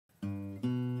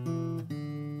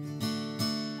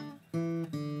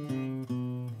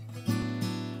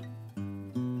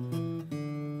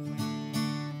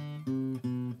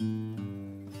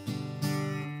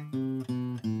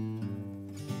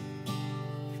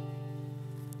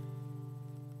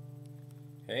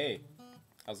Hey,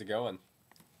 how's it going?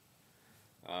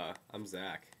 I'm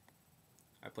Zach.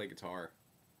 I play guitar.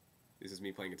 This is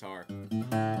me playing guitar.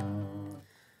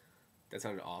 That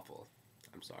sounded awful.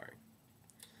 I'm sorry.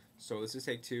 So this is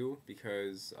take two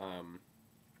because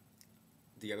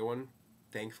the other one,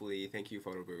 thankfully, thank you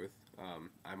photo booth.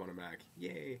 I'm on a Mac.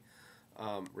 Yay!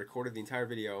 Recorded the entire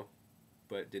video,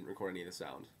 but didn't record any of the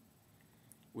sound,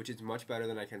 which is much better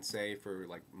than I can say for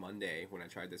like Monday when I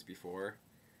tried this before,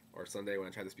 or Sunday when I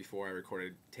tried this before. I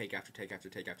recorded take after take after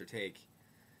take after take.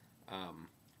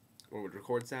 Or it would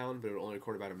record sound, but it would only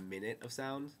record about a minute of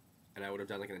sound, and I would have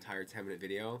done like an entire 10-minute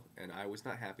video, and I was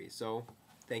not happy. So,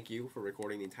 thank you for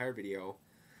recording the entire video,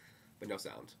 but no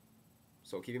sound.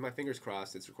 So, keeping my fingers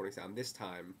crossed, it's recording sound this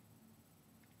time,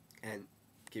 and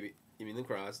keeping them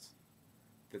crossed,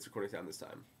 it's recording sound this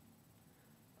time.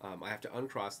 I have to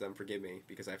uncross them, forgive me,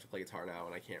 because I have to play guitar now,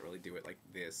 and I can't really do it like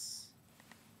this.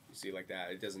 You see, like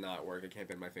that, it does not work. I can't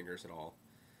bend my fingers at all.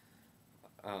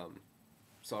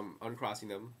 So I'm uncrossing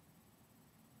them.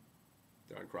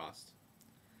 They're uncrossed.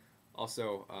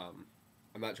 Also,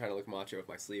 I'm not trying to look macho with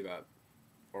my sleeve up,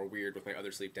 or weird with my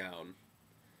other sleeve down.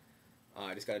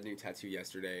 I just got a new tattoo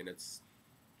yesterday, and it's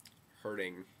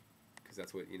hurting, because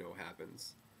that's what,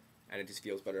 happens. And it just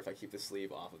feels better if I keep the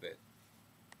sleeve off of it.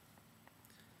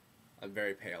 I'm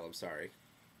very pale, I'm sorry.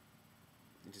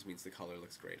 It just means the color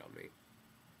looks great on me.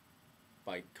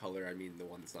 By color, I mean the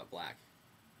one that's not black.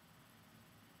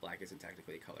 Black isn't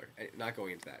technically a color. Not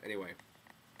going into that. Anyway,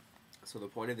 so the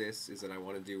point of this is that I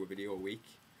want to do a video a week.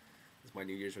 It's my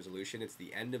New Year's resolution. It's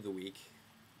the end of the week.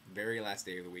 Very last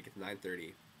day of the week. It's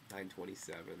 9:30.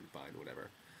 9:27. Fine, whatever.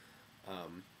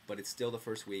 But it's still the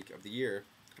first week of the year,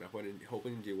 and I'm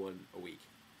hoping to do one a week.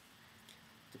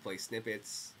 To play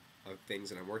snippets of things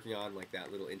that I'm working on, like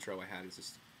that little intro I had is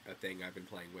just a thing I've been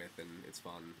playing with, and it's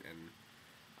fun, and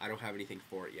I don't have anything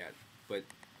for it yet, but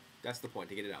that's the point,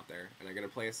 to get it out there. And I'm going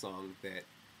to play a song that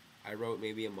I wrote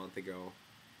maybe a month ago,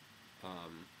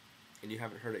 and you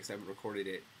haven't heard it because I haven't recorded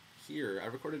it here. I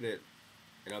recorded it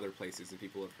in other places, and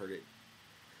people have heard it.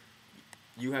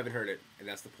 You haven't heard it, and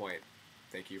that's the point.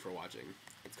 Thank you for watching.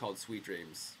 It's called Sweet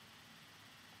Dreams.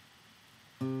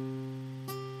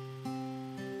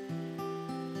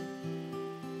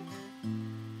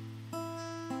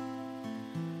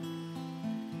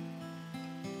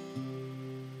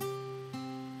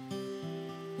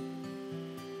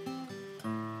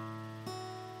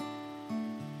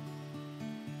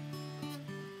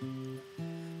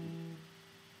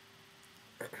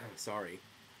 Sorry,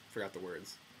 forgot the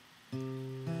words.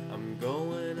 I'm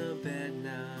going to bed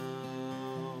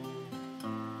now.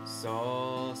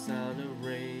 Saw sound of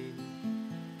rain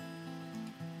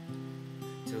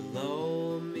to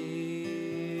lull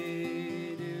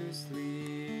me to sleep.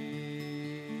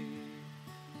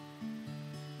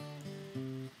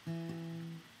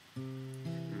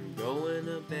 I'm going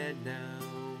to bed now.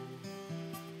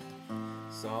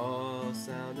 Saw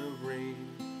sound of rain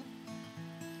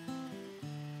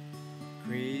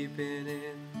creeping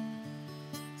in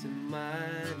to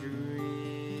my dreams,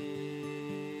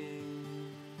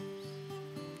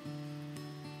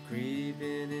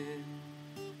 creeping in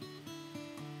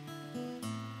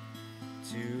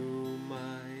to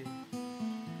my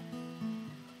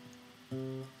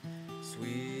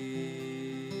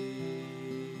sweet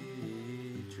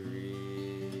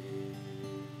dreams,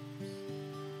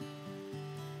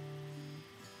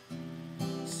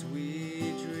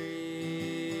 sweet dreams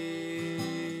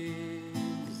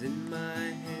in my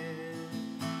head.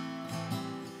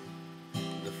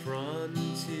 The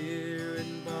frontier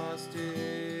in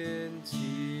Boston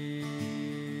tea.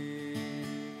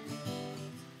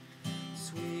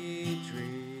 Sweet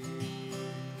dreams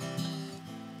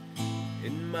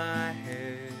in my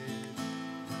head.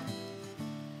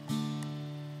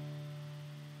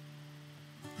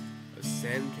 Of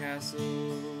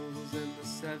sandcastles and the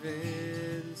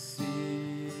seven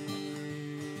seas.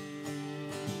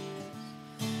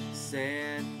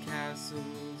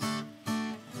 Sandcastles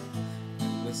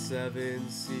and the seven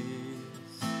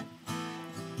seas.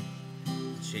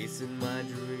 Chasing my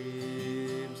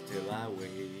dreams till I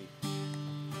wake.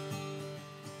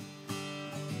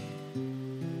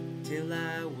 Till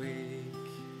I wake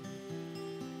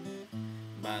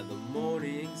by the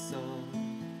morning sun.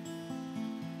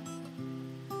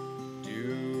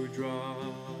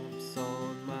 Dewdrops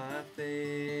on my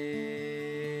face.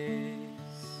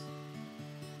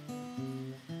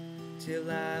 Till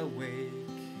I wake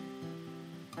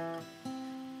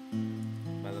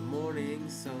by the morning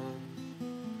sun.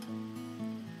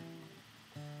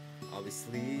 I'll be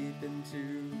sleeping to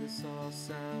the soft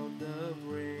sound of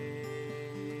rain.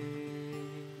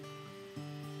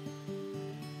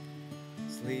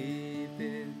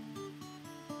 sleeping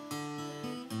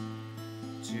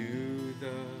to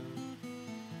the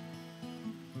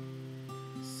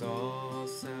soft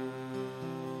sound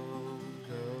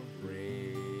of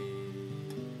rain.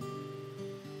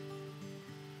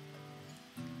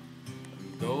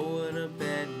 I'm going to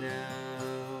bed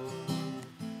now,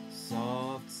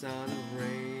 soft sound of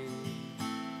rain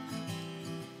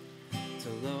to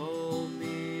lull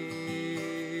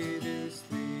me to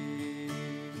sleep.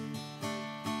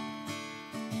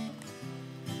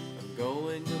 I'm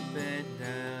going to bed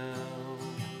now,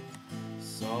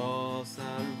 soft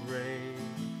sound of rain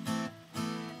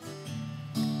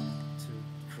to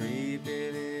creep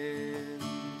it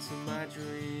into my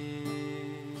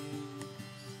dreams,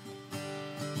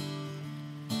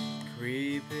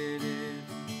 creep it in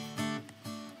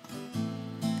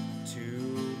to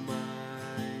my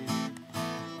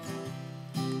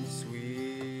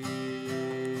sweet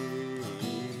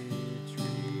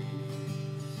dreams,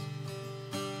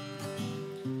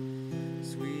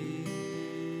 sweet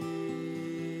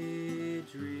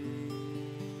dreams,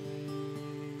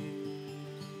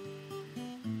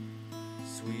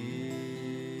 sweet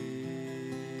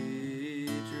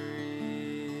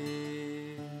dreams,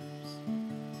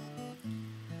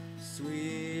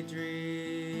 sweet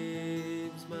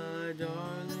dreams, my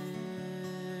darling.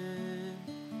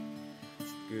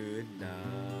 Good night.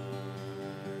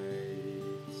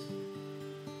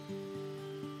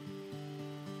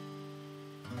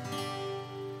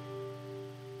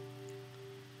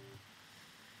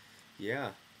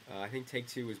 Yeah, I think take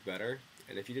 2 was better.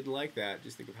 And if you didn't like that,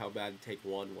 just think of how bad take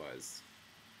 1 was.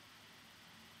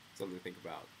 Something to think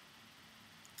about.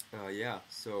 Yeah,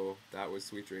 so that was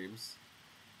Sweet Dreams.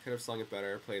 Could have sung it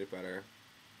better, played it better.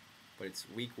 But it's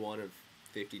week 1 of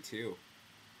 52.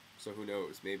 So who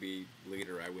knows? Maybe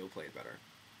later I will play it better.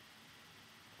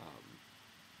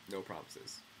 No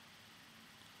promises.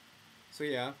 So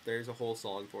yeah, there's a whole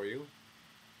song for you.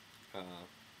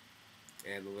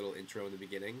 And the little intro in the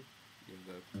beginning. You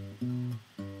know,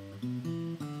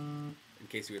 in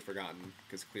case you had forgotten,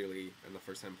 because clearly on the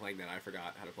first time playing that I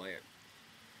forgot how to play it.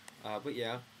 But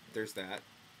yeah, there's that.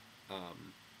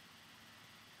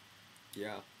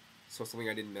 Yeah. So something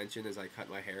I didn't mention is I cut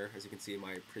my hair. As you can see in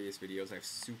my previous videos, I have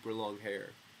super long hair.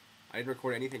 I didn't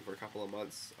record anything for a couple of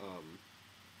months.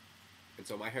 And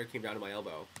so my hair came down to my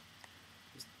elbow.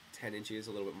 It was 10 inches,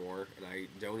 a little bit more, and I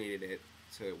donated it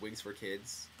to Wigs for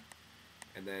Kids.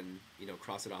 And then, you know,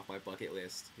 cross it off my bucket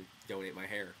list and donate my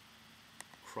hair.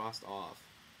 Crossed off.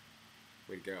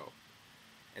 Way to go.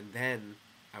 And then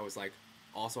I was like,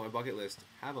 also on my bucket list,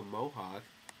 have a mohawk.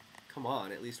 Come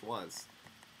on, at least once.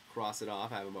 Cross it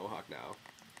off, I have a mohawk now.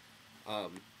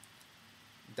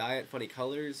 Dye it funny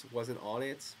colors wasn't on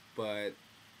it, but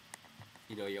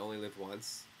you know, you only live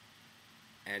once.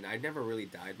 And I'd never really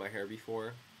dyed my hair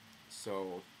before,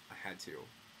 so I had to.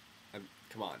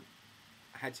 Come on.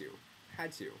 I had to.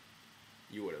 Had to.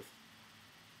 You would have.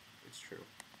 It's true.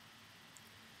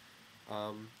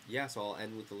 Yeah, so I'll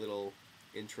end with the little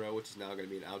intro, which is now going to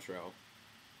be an outro.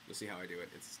 You'll see how I do it.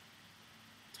 It's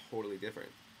totally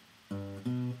different.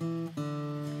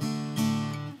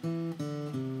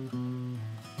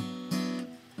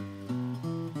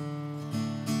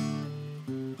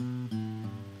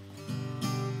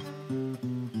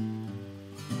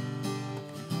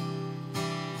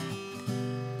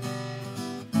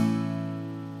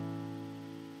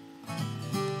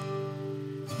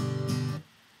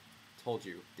 Told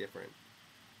you, different.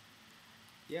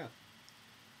 Yeah.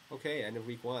 Okay, end of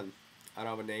week 1. I don't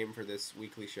have a name for this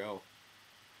weekly show.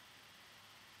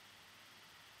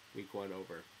 Week 1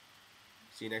 over.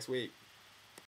 See you next week.